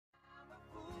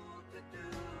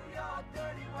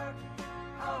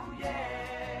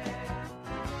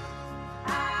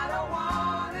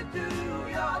do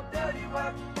your dirty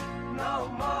work no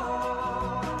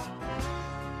more.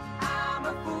 I'm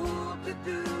a fool to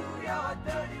do your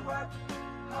dirty work,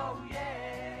 oh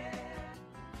yeah.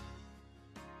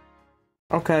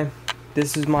 Okay,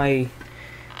 this is my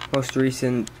most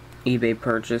recent eBay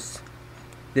purchase.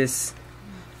 This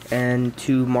and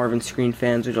 2 Marvin screen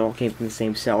fans, which all came from the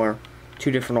same seller.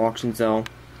 2 different auctions though.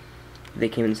 They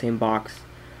came in the same box.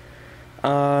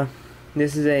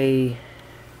 This is a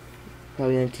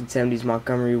probably 1970s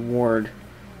Montgomery Ward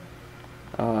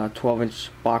 12-inch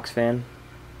box fan.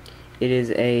 It is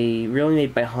really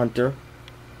made by Hunter.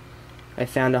 I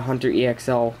found a Hunter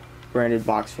EXL branded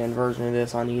box fan version of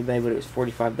this on eBay, but it was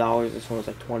 $45. This one was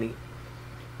like $20.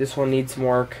 This one needs some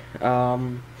work.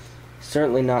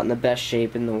 Certainly not in the best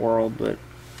shape in the world, but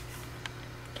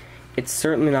it's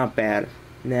certainly not bad.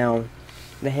 Now,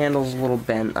 the handle's a little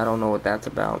bent. I don't know what that's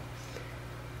about.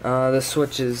 The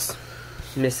switch is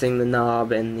missing the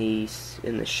knob and the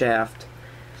shaft.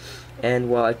 And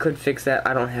while I could fix that,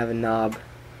 I don't have a knob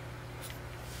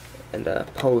and a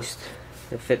post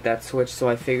to fit that switch. So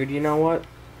I figured, you know what?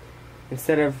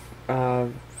 Instead of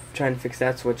trying to fix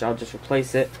that switch, I'll just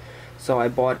replace it. So I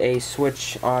bought a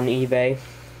switch on eBay,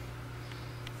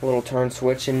 a little turn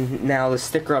switch, and now the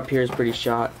sticker up here is pretty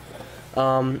shot.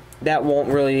 That won't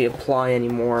really apply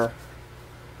anymore.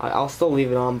 I'll still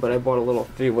leave it on, but I bought a little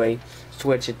 3-way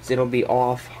switch. It'll be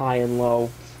off, high, and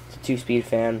low. It's a 2-speed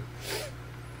fan.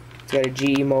 It's got a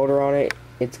GE motor on it.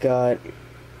 It's got,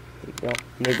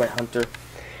 made by Hunter.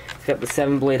 It's got the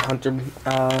 7-blade Hunter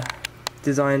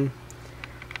design,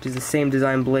 which is the same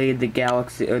design blade the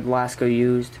Lasco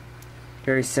used.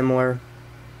 Very similar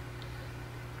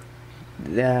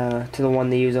to the one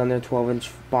they use on their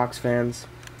 12-inch box fans.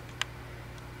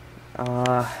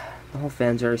 The whole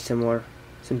fan's very similar.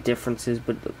 Some differences,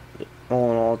 but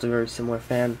all in all, it's a very similar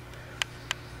fan.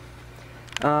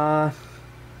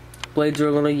 Blades are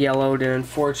a little yellowed, and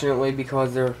unfortunately,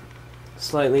 because they're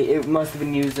it must have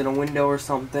been used in a window or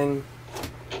something,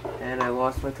 and I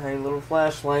lost my tiny little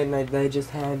flashlight, and I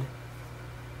just had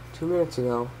 2 minutes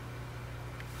ago.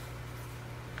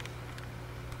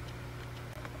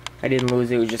 I didn't lose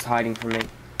it, it was just hiding from me.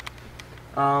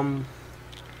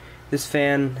 This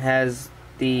fan has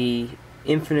the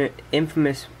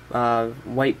infamous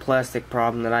white plastic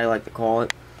problem that I like to call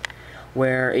it,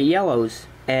 where it yellows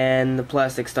and the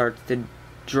plastic starts to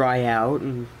dry out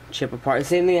and chip apart. The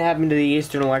same thing that happened to the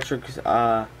Eastern Electric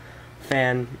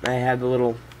fan. I had the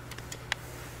little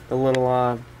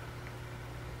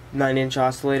 9-inch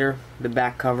oscillator, the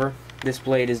back cover. This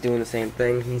blade is doing the same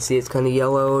thing. You can see it's kind of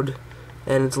yellowed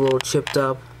and it's a little chipped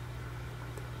up.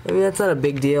 I mean, that's not a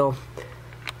big deal.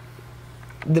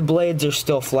 The blades are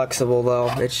still flexible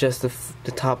though. It's just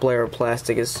the top layer of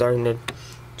plastic is starting to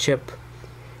chip.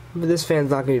 But this fan's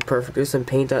not going to be perfect. There's some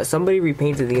paint on it. Somebody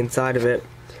repainted the inside of it.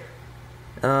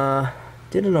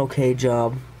 Did an okay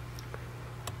job.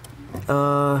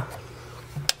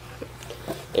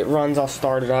 It runs, I'll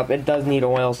start it up. It does need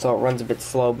oil, so it runs a bit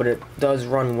slow, but it does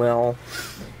run well.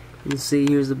 You can see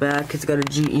here's the back. It's got a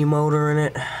GE motor in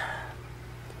it.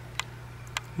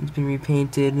 It's been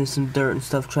repainted. There's some dirt and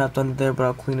stuff trapped under there, but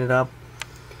I'll clean it up.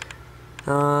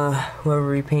 Whoever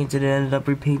repainted it ended up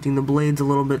repainting the blades a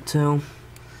little bit too.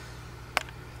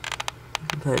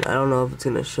 But I don't know if it's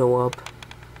gonna show up.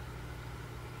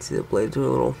 See, the blades are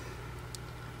a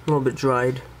little bit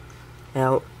dried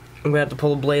out. I'm gonna have to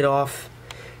pull the blade off,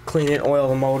 clean it, oil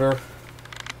the motor.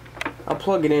 I'll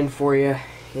plug it in for you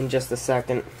in just a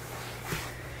second.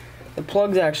 The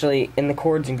plug's actually, and the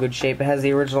cord's in good shape. It has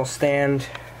the original stand.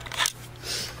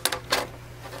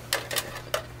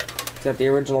 It's got the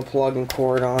original plug and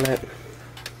cord on it.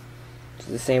 It's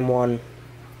the same one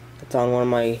that's on one of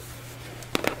my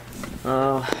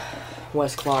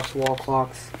West clocks, wall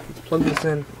clocks. Let's plug this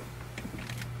in.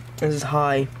 This is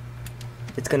high.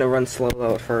 It's gonna run slow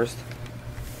though at first,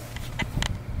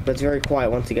 but it's very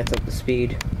quiet once it gets up to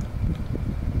speed.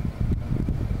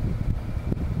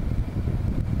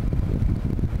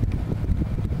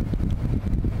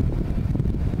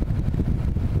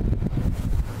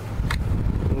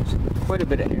 Quite a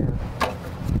bit of air.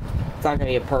 It's not going to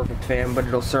be a perfect fan, but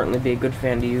it'll certainly be a good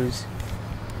fan to use.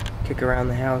 Kick around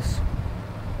the house.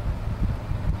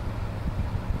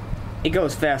 It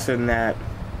goes faster than that.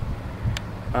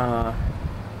 I'll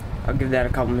give that a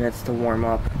couple minutes to warm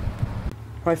up.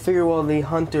 I figure while the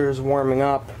Hunter is warming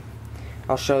up,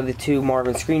 I'll show the 2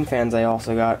 Marvin screen fans I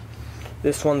also got.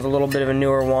 This one's a little bit of a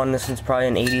newer one. This one's probably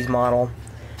an 80s model.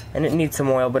 And it needs some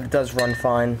oil, but it does run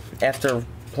fine. After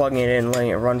plugging it in and letting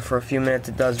it run for a few minutes,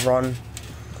 it does run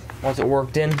once it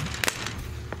worked in.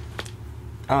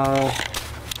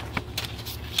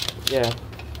 Yeah,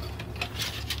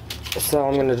 So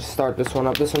I'm gonna just start this one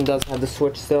up. This one does have the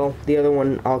switch still. The other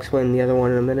one, I'll explain the other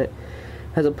one in a minute,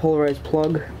 has a polarized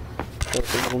plug. So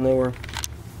it's a little newer.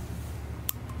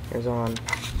 Here's on.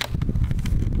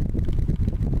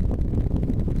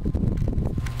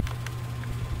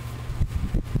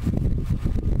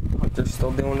 Hunter's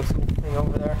still doing this whole thing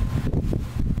over there.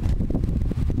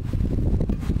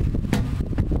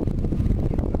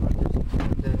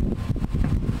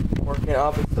 Working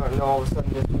up and starting to all of a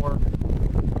sudden just work.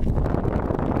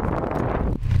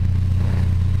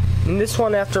 And this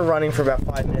one, after running for about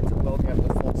 5 minutes, it will get up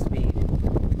to full speed.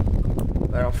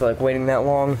 I don't feel like waiting that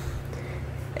long.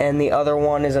 And the other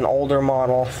one is an older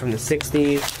model from the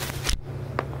 60s.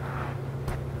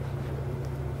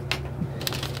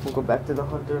 We'll go back to the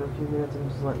Hunter in a few minutes. I'm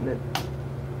just letting it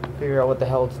figure out what the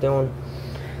hell it's doing.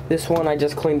 This one I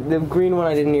just cleaned. The green one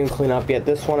I didn't even clean up yet.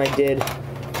 This one I did.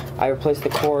 I replaced the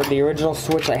cord. The original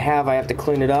switch I have to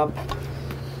clean it up.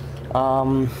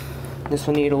 This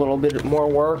one needed a little bit more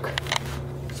work,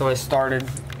 so I started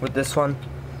with this one.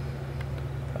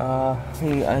 I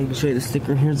can show you the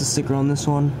sticker. Here's the sticker on this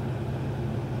one.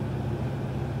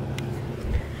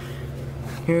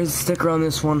 Here's the sticker on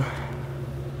this one.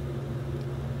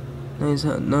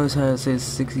 Notice how it says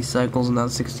 60 cycles and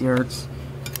not 60 hertz.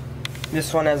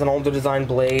 This one has an older design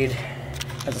blade.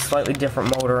 Has a slightly different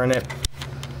motor in it.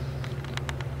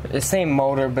 The same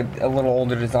motor, but a little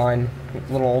older design,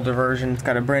 a little older version. It's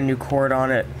got a brand new cord on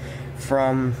it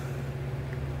from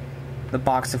the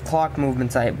box of clock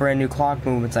movements. Brand new clock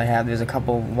movements I have. There's a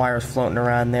couple of wires floating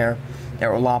around there that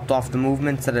were lopped off the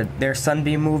movements. They're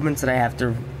sunbeam movements that I have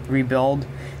to rebuild.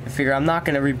 I figure I'm not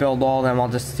going to rebuild all of them. I'll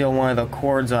just steal one of the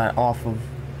cords out of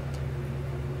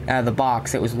the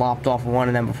box. It was lopped off of one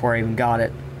of them before I even got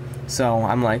it. So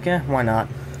I'm like, why not?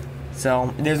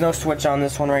 So there's no switch on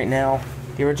this one right now.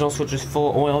 The original switch was full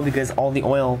of oil because all the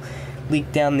oil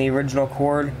leaked down the original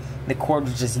cord. The cord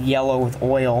was just yellow with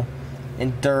oil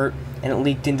and dirt, and it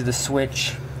leaked into the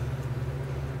switch.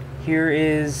 Here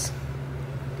is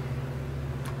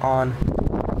on.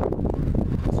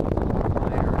 More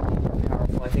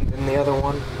powerful, I think, than the other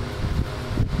one.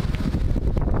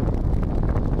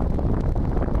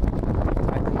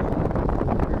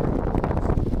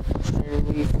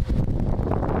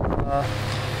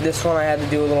 This one I had to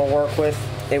do a little work with.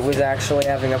 It was actually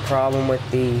having a problem with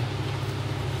the,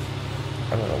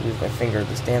 I'm gonna lose my finger at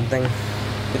this damn thing,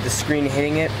 with the screen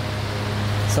hitting it.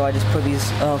 So I just put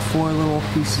these 4 little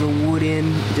pieces of wood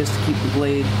in just to keep the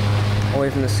blade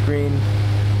away from the screen.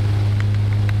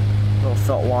 Little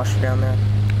felt washer down there.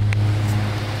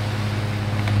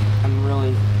 I'm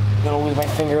really gonna lose my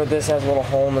finger with this. It has a little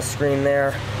hole in the screen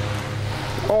there.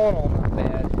 Oh no, not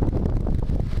bad.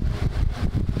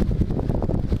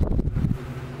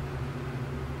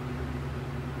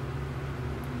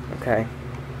 Okay,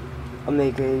 I'll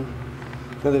make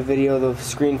another video of the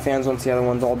screen fans once the other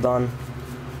one's all done.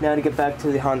 Now to get back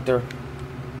to the Hunter.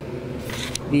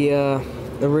 The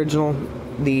original,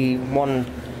 the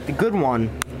good one.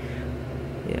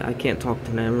 Yeah, I can't talk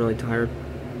tonight. I'm really tired.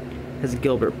 Has a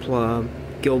Gilbert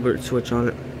switch on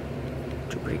it,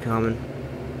 which are pretty common.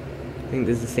 I think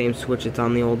this is the same switch that's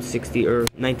on the old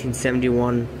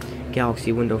 1971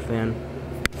 Galaxy window fan.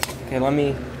 Okay, let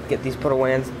me get these put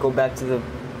away and go back to the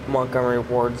Montgomery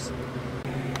Wards.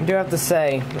 I do have to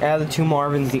say, out of the 2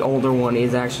 Marvins, the older one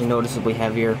is actually noticeably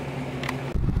heavier.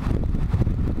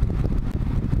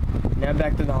 Now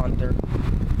back to the Hunter.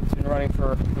 It's been running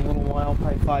for a little while,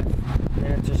 probably 5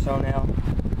 minutes or so now.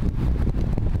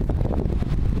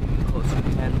 Closer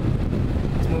to 10.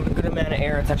 It's moving a good amount of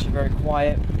air. It's actually very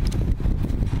quiet.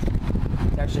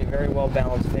 It's actually a very well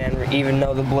balanced fan, even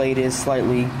though the blade is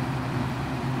slightly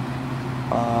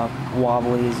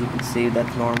wobbly, as you can see.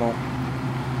 That's normal.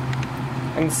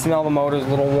 I can smell the motor's a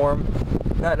little warm.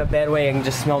 Not in a bad way, I can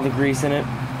just smell the grease in it.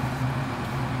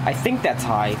 I think that's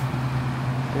high.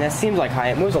 And that seems like high.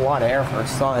 It moves a lot of air for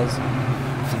its size.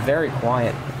 It's very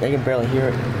quiet. I can barely hear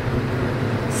it.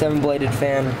 7-bladed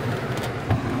fan.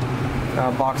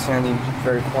 Box fan,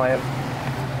 very quiet.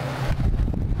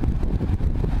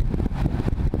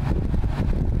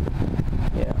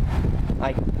 Yeah.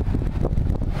 I'm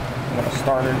gonna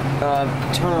start it.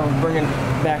 Bring it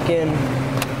back in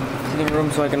to the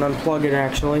room so I can unplug it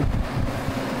actually.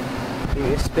 Give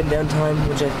me a spin down time,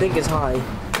 which I think is high.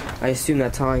 I assume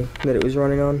that's high that it was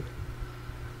running on.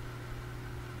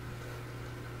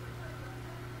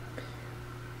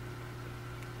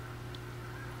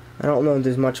 I don't know if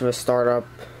there's much of a startup,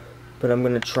 but I'm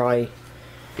gonna try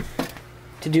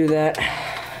to do that.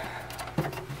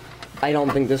 I don't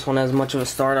think this one has much of a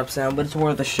startup sound, but it's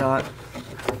worth a shot.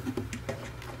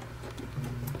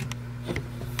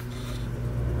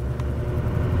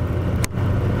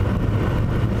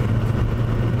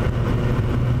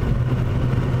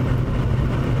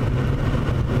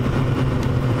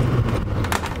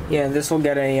 Yeah, this will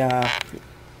get a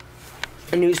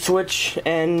new switch,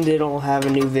 and it'll have a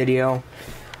new video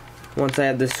once I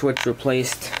have the switch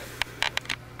replaced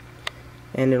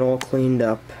and it all cleaned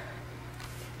up.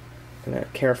 I'm gonna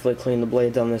carefully clean the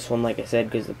blades on this one, like I said,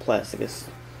 because the plastic is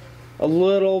a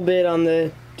little bit on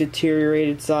the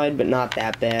deteriorated side, but not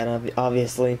that bad,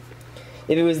 obviously.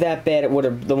 If it was that bad, it would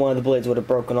have, one of the blades would have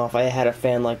broken off. I had a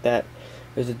fan like that.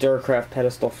 It was a Duracraft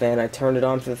pedestal fan. I turned it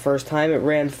on for the first time. It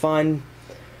ran fine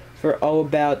for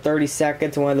about 30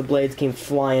 seconds, and one of the blades came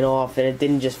flying off, and it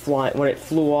didn't just fly. When it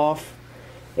flew off,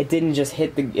 it didn't just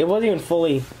hit the. It wasn't even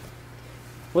fully.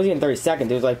 It wasn't even 30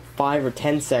 seconds. It was like 5 or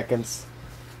 10 seconds.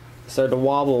 It started to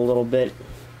wobble a little bit.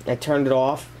 I turned it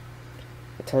off.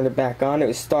 I turned it back on. It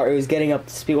was getting up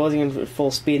to speed. It wasn't even at full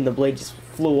speed, and the blade just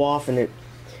flew off, and it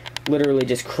literally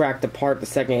just cracked apart the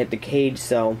second it hit the cage.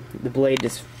 So the blade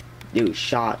just, it was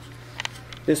shot.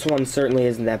 This one certainly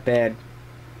isn't that bad.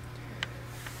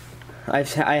 I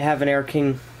have an Air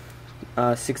King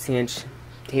 16-inch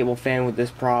table fan with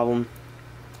this problem.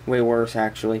 Way worse,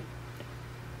 actually.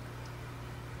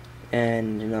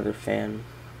 And another fan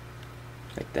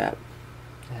like that.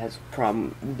 It has a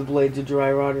problem. The blades are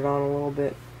dry rotted on a little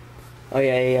bit. Oh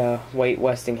yeah, a white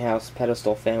Westinghouse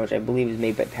pedestal fan, which I believe is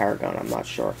made by Paragon. I'm not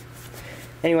sure.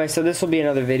 Anyway, so this will be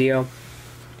another video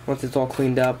once it's all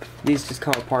cleaned up. These just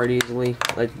come apart easily.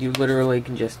 Like, you literally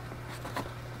can just,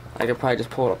 I could probably just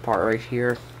pull it apart right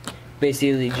here.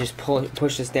 Basically, you just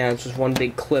push this down. It's just one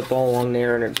big clip all along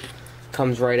there, and it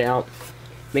comes right out.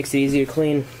 Makes it easy to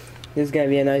clean. This is gonna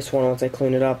be a nice one once I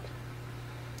clean it up.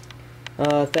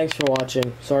 Thanks for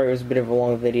watching. Sorry it was a bit of a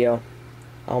long video.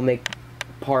 I'll make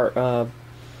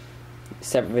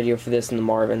separate video for this and the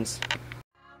Marvins.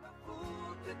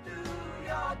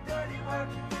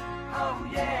 Oh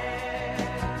yeah,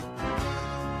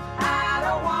 I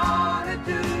don't wanna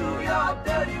do your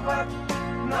dirty work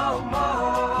no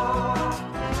more.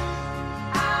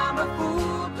 I'm a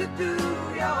fool to do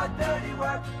your dirty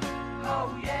work.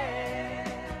 Oh yeah.